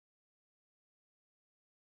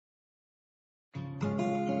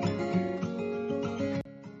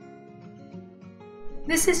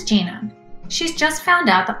This is Gina. She's just found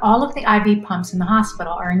out that all of the IV pumps in the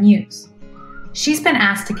hospital are in use. She's been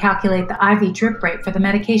asked to calculate the IV drip rate for the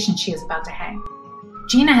medication she is about to hang.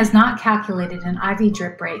 Gina has not calculated an IV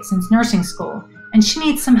drip rate since nursing school, and she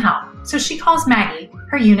needs some help, so she calls Maggie,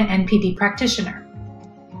 her unit NPD practitioner.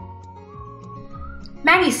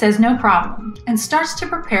 Maggie says no problem and starts to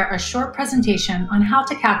prepare a short presentation on how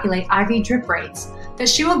to calculate IV drip rates that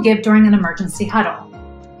she will give during an emergency huddle.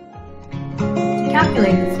 To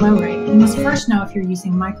calculate the flow rate, you must first know if you're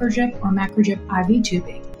using microdrip or macrodrip IV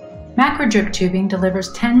tubing. Macrodrip tubing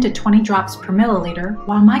delivers 10 to 20 drops per milliliter,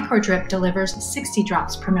 while microdrip delivers 60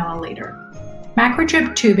 drops per milliliter.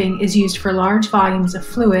 Macrodrip tubing is used for large volumes of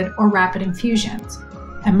fluid or rapid infusions,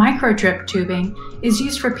 and microdrip tubing is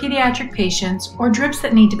used for pediatric patients or drips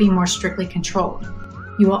that need to be more strictly controlled.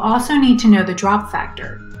 You will also need to know the drop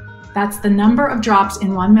factor. That's the number of drops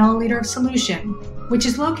in 1 milliliter of solution, which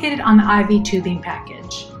is located on the IV tubing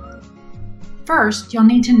package. First, you'll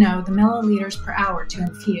need to know the milliliters per hour to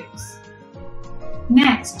infuse.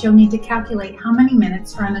 Next, you'll need to calculate how many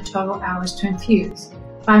minutes are in the total hours to infuse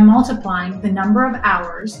by multiplying the number of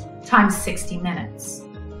hours times 60 minutes.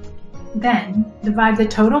 Then, divide the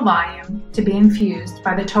total volume to be infused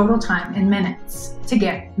by the total time in minutes to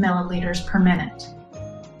get milliliters per minute.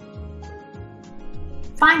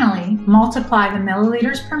 Finally, multiply the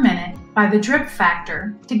milliliters per minute by the drip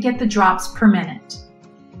factor to get the drops per minute.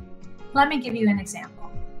 Let me give you an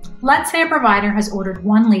example. Let's say a provider has ordered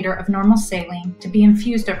 1 liter of normal saline to be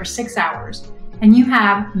infused over 6 hours, and you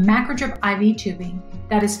have macrodrip IV tubing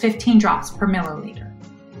that is 15 drops per milliliter.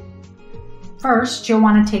 First, you'll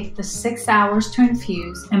want to take the 6 hours to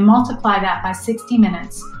infuse and multiply that by 60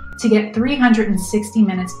 minutes to get 360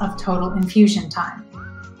 minutes of total infusion time.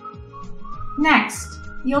 Next,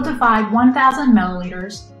 you'll divide 1,000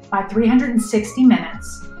 milliliters by 360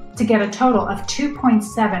 minutes to get a total of 2.7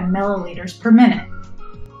 milliliters per minute.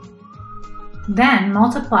 Then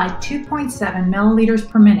multiply 2.7 milliliters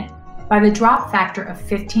per minute by the drop factor of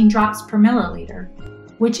 15 drops per milliliter,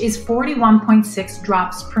 which is 41.6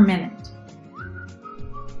 drops per minute,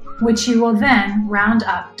 which you will then round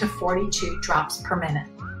up to 42 drops per minute.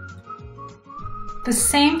 The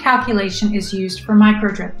same calculation is used for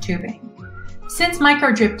microdrip tubing. Since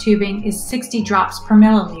microdrip tubing is 60 drops per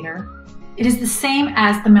milliliter, it is the same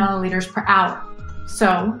as the milliliters per hour.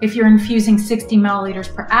 So if you're infusing 60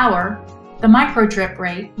 milliliters per hour, the microdrip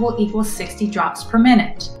rate will equal 60 drops per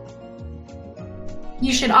minute.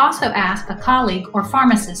 You should also ask a colleague or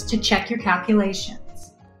pharmacist to check your calculation.